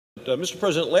Mr.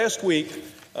 President, last week,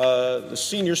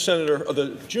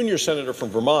 the junior senator from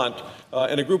Vermont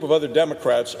and a group of other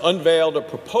Democrats unveiled a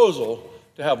proposal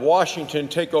to have Washington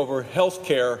take over health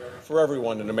care for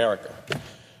everyone in America.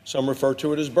 Some refer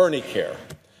to it as Bernie care.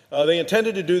 They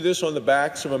intended to do this on the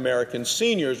backs of American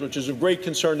seniors, which is of great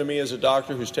concern to me as a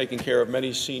doctor who's taken care of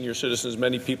many senior citizens,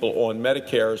 many people on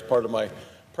Medicare as part of my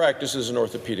practice as an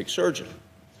orthopedic surgeon.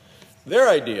 Their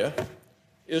idea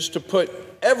is to put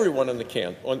everyone in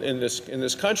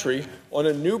this country on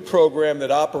a new program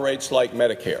that operates like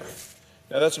Medicare.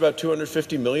 Now, that's about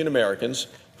 250 million Americans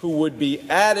who would be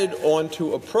added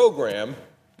onto a program,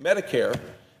 Medicare,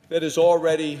 that is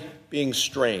already being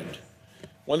strained.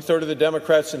 One-third of the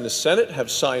Democrats in the Senate have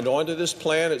signed on to this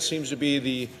plan. It seems to be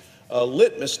the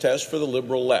litmus test for the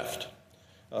liberal left.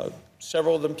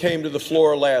 Several of them came to the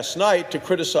floor last night to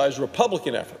criticize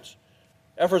Republican efforts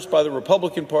by the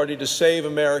Republican Party to save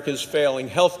America's failing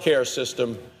health care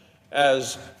system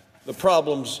as the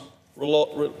problems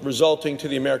resulting to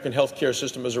the American health care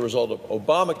system as a result of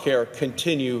Obamacare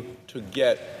continue to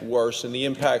get worse, and the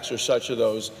impacts are such of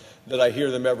those that I hear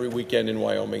them every weekend in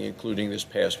Wyoming, including this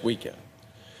past weekend.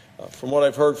 From what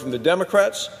I've heard from the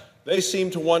Democrats, they seem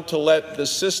to want to let the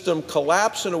system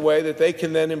collapse in a way that they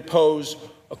can then impose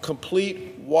a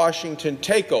complete Washington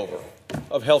takeover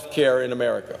of health care in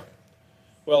America.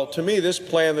 Well, to me, this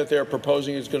plan that they're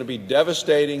proposing is going to be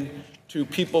devastating to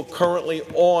people currently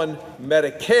on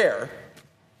Medicare.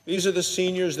 These are the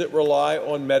seniors that rely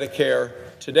on Medicare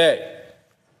today.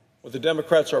 What the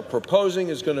Democrats are proposing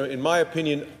is going to, in my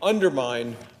opinion,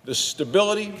 undermine the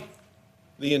stability,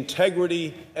 the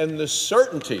integrity, and the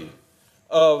certainty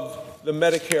of the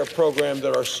Medicare program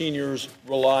that our seniors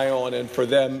rely on, and for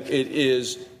them, it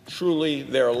is truly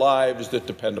their lives that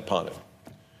depend upon it.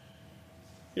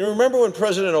 You know, remember when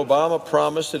President Obama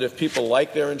promised that if people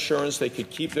liked their insurance, they could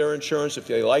keep their insurance? If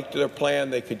they liked their plan,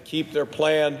 they could keep their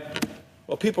plan?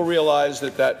 Well, people realize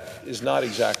that that is not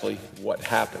exactly what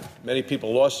happened. Many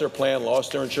people lost their plan,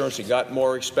 lost their insurance. It got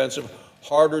more expensive,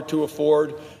 harder to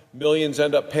afford. Millions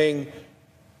end up paying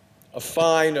a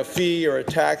fine, a fee, or a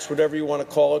tax, whatever you want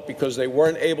to call it, because they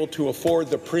weren't able to afford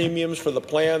the premiums for the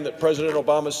plan that President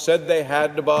Obama said they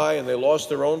had to buy, and they lost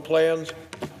their own plans.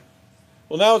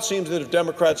 Well, now it seems that if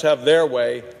Democrats have their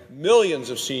way, millions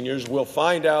of seniors will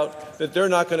find out that they're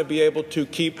not going to be able to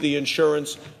keep the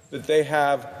insurance that they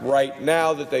have right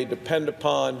now, that they depend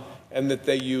upon, and that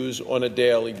they use on a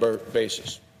daily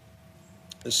basis.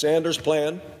 The Sanders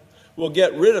plan will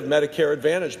get rid of Medicare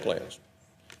Advantage plans.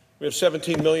 We have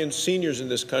 17 million seniors in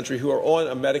this country who are on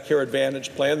a Medicare Advantage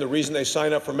plan. The reason they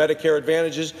sign up for Medicare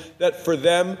Advantage is that for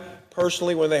them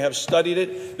personally, when they have studied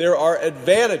it, there are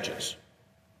advantages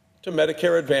to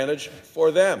Medicare Advantage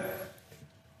for them in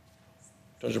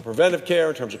terms of preventive care,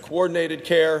 in terms of coordinated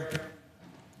care.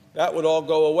 That would all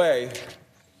go away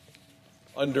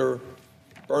under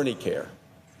Bernie care.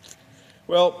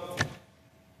 Well,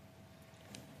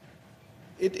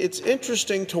 it's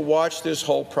interesting to watch this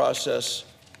whole process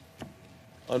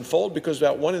unfold, because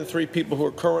about 1 in 3 people who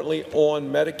are currently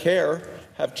on Medicare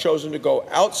have chosen to go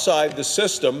outside the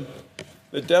system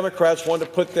the Democrats want to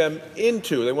put them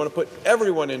into. They want to put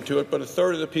everyone into it, but a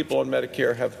third of the people on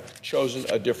Medicare have chosen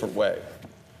a different way.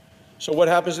 So what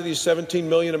happens to these 17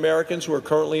 million Americans who are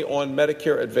currently on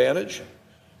Medicare Advantage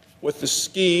with the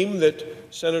scheme that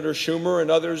Senator Schumer and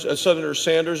others, Senator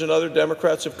Sanders and other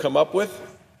Democrats have come up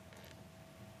with?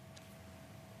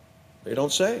 They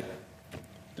don't say.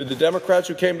 Did the Democrats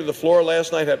who came to the floor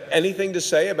last night have anything to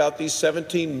say about these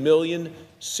 17 million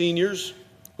seniors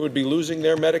who would be losing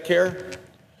their Medicare?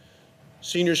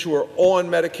 Seniors who are on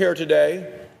Medicare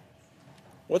today,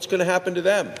 what's going to happen to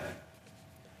them?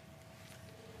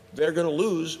 They're going to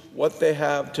lose what they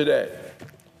have today.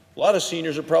 A lot of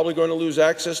seniors are probably going to lose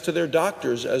access to their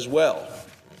doctors as well,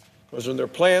 because when their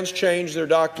plans change, their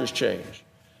doctors change.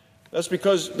 That's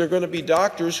because there are going to be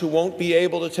doctors who won't be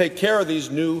able to take care of these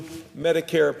new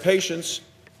Medicare patients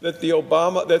that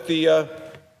Obamacare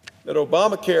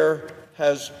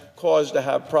has caused to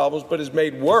have problems, but is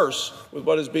made worse with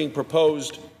what is being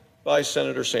proposed by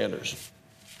Senator Sanders.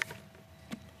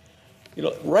 You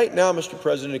know, right now, Mr.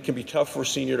 President, it can be tough for a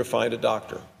senior to find a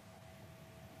doctor.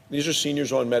 These are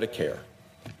seniors on Medicare.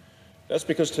 That's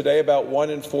because today about 1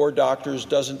 in 4 doctors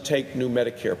doesn't take new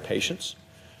Medicare patients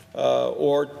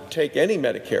or take any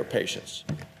Medicare patients.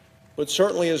 But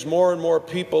certainly as more and more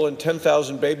people, and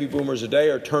 10,000 baby boomers a day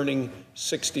are turning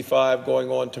 65 going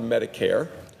on to Medicare,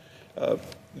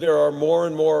 there are more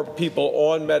and more people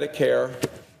on Medicare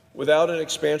without an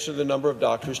expansion of the number of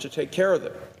doctors to take care of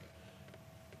them.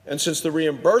 And since the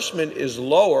reimbursement is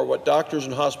lower, what doctors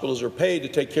and hospitals are paid to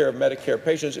take care of Medicare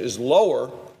patients is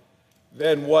lower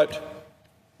than what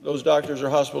those doctors or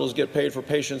hospitals get paid for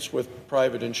patients with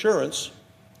private insurance,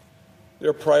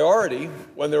 their priority,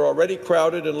 when they're already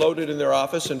crowded and loaded in their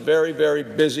office and very, very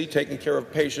busy taking care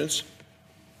of patients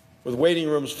with waiting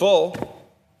rooms full,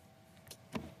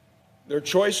 their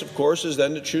choice, of course, is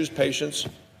then to choose patients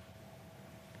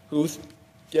who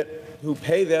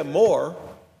pay them more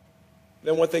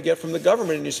than what they get from the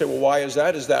government. And you say, well, why is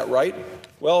that? Is that right?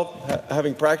 Well,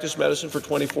 having practiced medicine for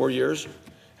 24 years,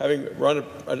 having run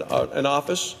an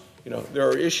office, there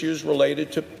are issues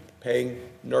related to paying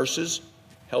nurses,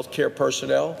 healthcare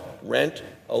personnel, rent,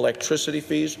 electricity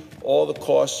fees, all the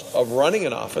costs of running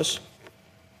an office,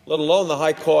 let alone the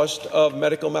high cost of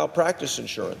medical malpractice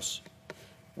insurance.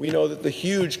 We know that the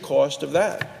huge cost of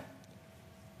that.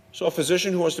 So a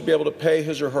physician who wants to be able to pay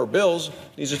his or her bills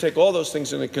needs to take all those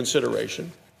things into consideration.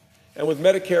 And with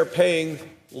Medicare paying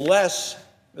less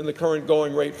than the current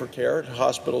going rate for care at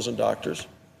hospitals and doctors,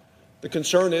 the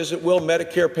concern is that will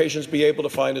Medicare patients be able to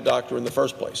find a doctor in the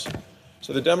first place?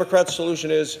 So the Democrats'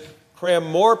 solution is cram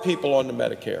more people onto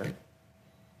Medicare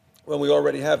when we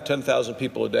already have 10,000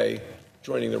 people a day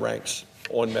joining the ranks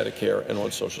on Medicare and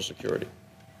on Social Security.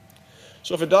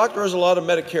 So if a doctor has a lot of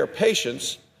Medicare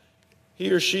patients,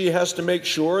 he or she has to make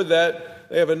sure that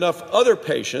they have enough other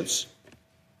patients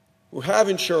who have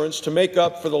insurance to make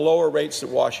up for the lower rates that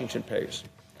Washington pays.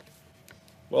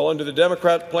 Well, under the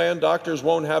Democrat plan, doctors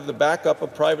won't have the backup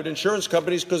of private insurance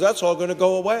companies because that's all going to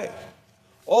go away.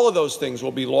 All of those things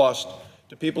will be lost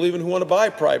to people even who want to buy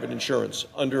private insurance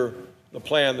under the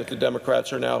plan that the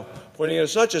Democrats are now pointing at.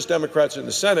 It's not just Democrats in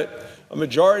the Senate. A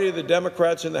majority of the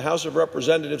Democrats in the House of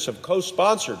Representatives have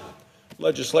co-sponsored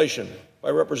legislation by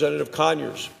Representative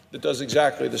Conyers that does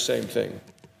exactly the same thing.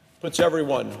 Puts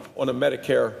everyone on a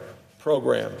Medicare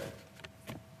program,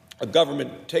 a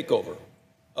government takeover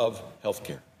of health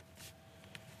care.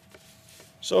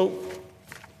 So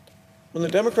when the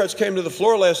Democrats came to the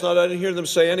floor last night, I didn't hear them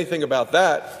say anything about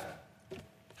that.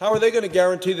 How are they going to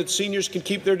guarantee that seniors can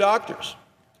keep their doctors?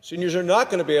 Seniors are not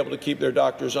going to be able to keep their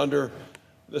doctors under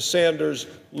the Sanders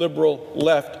liberal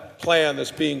left plan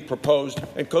that's being proposed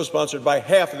and co-sponsored by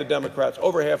half of the Democrats,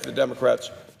 over half of the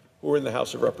Democrats who are in the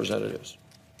House of Representatives.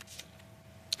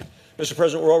 Mr.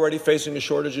 President, we're already facing a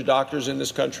shortage of doctors in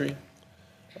this country.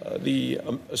 The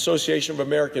Association of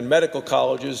American Medical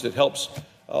Colleges that helps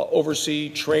oversee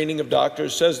training of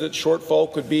doctors says that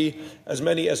shortfall could be as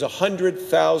many as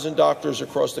 100,000 doctors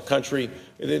across the country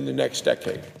within the next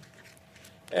decade.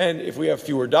 And if we have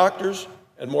fewer doctors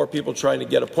and more people trying to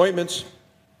get appointments,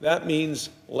 that means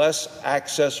less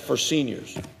access for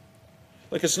seniors.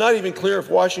 Look, it's not even clear if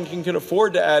Washington can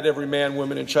afford to add every man,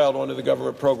 woman, and child onto the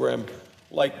government program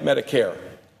like Medicare,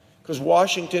 because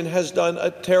Washington has done a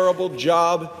terrible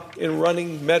job in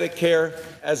running Medicare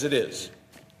as it is.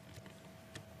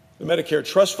 The Medicare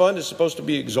Trust Fund is supposed to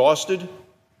be exhausted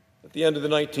at the end of the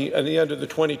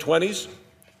 2020s.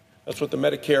 That's what the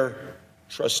Medicare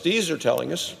trustees are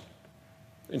telling us.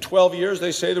 In 12 years,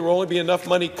 they say there will only be enough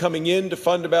money coming in to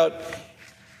fund about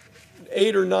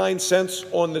 8 or 9 cents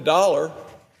on the dollar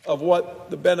of what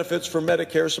the benefits for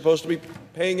Medicare are supposed to be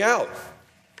paying out.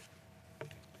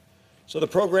 So the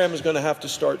program is going to have to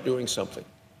start doing something,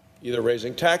 either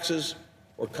raising taxes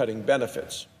or cutting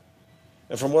benefits.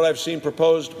 And from what I've seen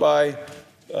proposed by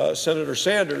Senator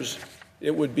Sanders,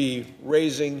 it would be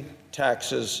raising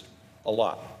taxes a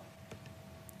lot.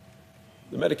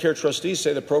 The Medicare trustees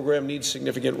say the program needs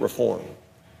significant reform.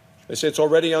 They say it's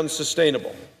already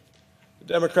unsustainable. The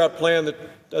Democrat plan that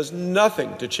does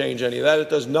nothing to change any of that, it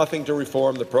does nothing to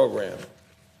reform the program.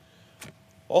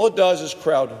 All it does is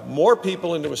crowd more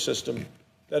people into a system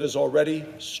that is already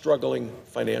struggling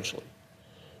financially.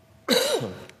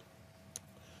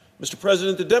 Mr.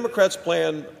 President, the Democrats'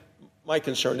 plan, my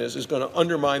concern is going to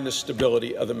undermine the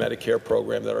stability of the Medicare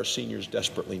program that our seniors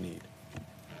desperately need.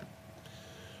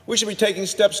 We should be taking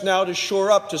steps now to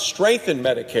shore up, to strengthen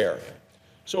Medicare,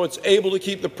 so it's able to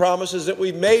keep the promises that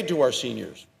we've made to our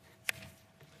seniors.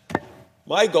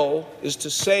 My goal is to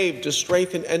save, to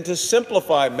strengthen, and to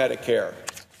simplify Medicare.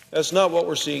 That's not what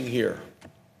we're seeing here.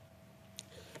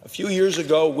 A few years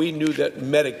ago, we knew that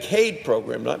Medicaid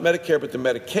program, not Medicare, but the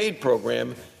Medicaid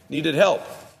program, needed help.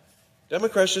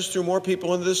 Democrats just threw more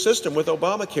people into the system with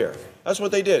Obamacare. That's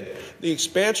what they did. The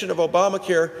expansion of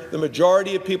Obamacare, the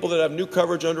majority of people that have new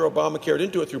coverage under Obamacare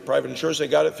didn't do it through private insurance. They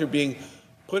got it through being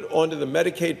put onto the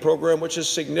Medicaid program, which has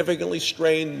significantly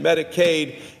strained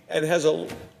Medicaid and has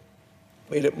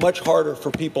made it much harder for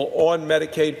people on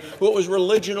Medicaid who it was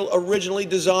originally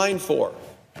designed for.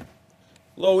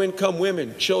 Low-income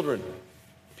women, children,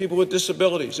 people with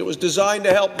disabilities. It was designed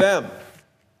to help them.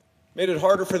 Made it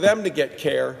harder for them to get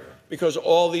care because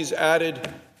all these added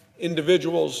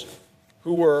individuals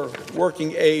who were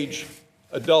working age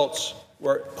adults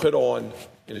were put on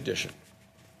in addition.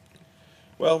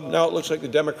 Well, now it looks like the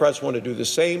Democrats want to do the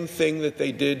same thing that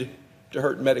they did to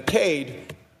hurt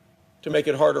Medicaid to make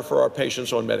it harder for our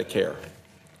patients on Medicare.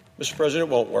 Mr. President,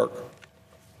 it won't work.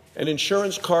 An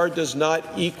insurance card does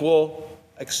not equal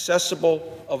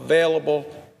accessible, available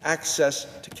access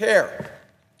to care.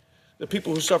 The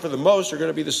people who suffer the most are going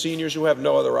to be the seniors who have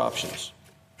no other options.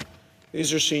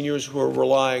 These are seniors who are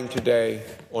relying today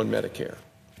on Medicare.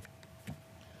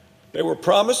 They were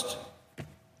promised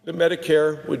that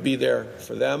Medicare would be there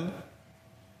for them.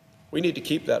 We need to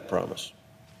keep that promise.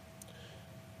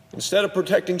 Instead of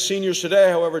protecting seniors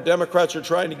today, however, Democrats are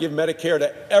trying to give Medicare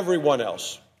to everyone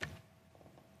else.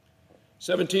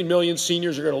 17 million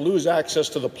seniors are going to lose access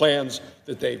to the plans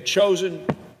that they've chosen,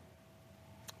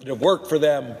 that have worked for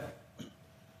them,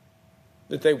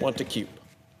 that they want to keep.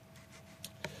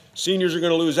 Seniors are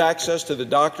going to lose access to the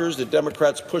doctors that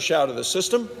Democrats push out of the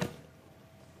system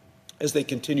as they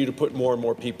continue to put more and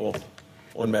more people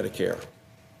on Medicare.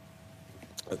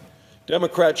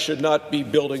 Democrats should not be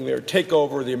building their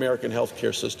takeover of the American health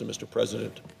care system, Mr.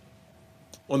 President,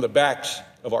 on the backs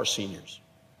of our seniors.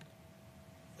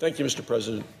 Thank you, Mr.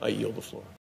 President. I yield the floor.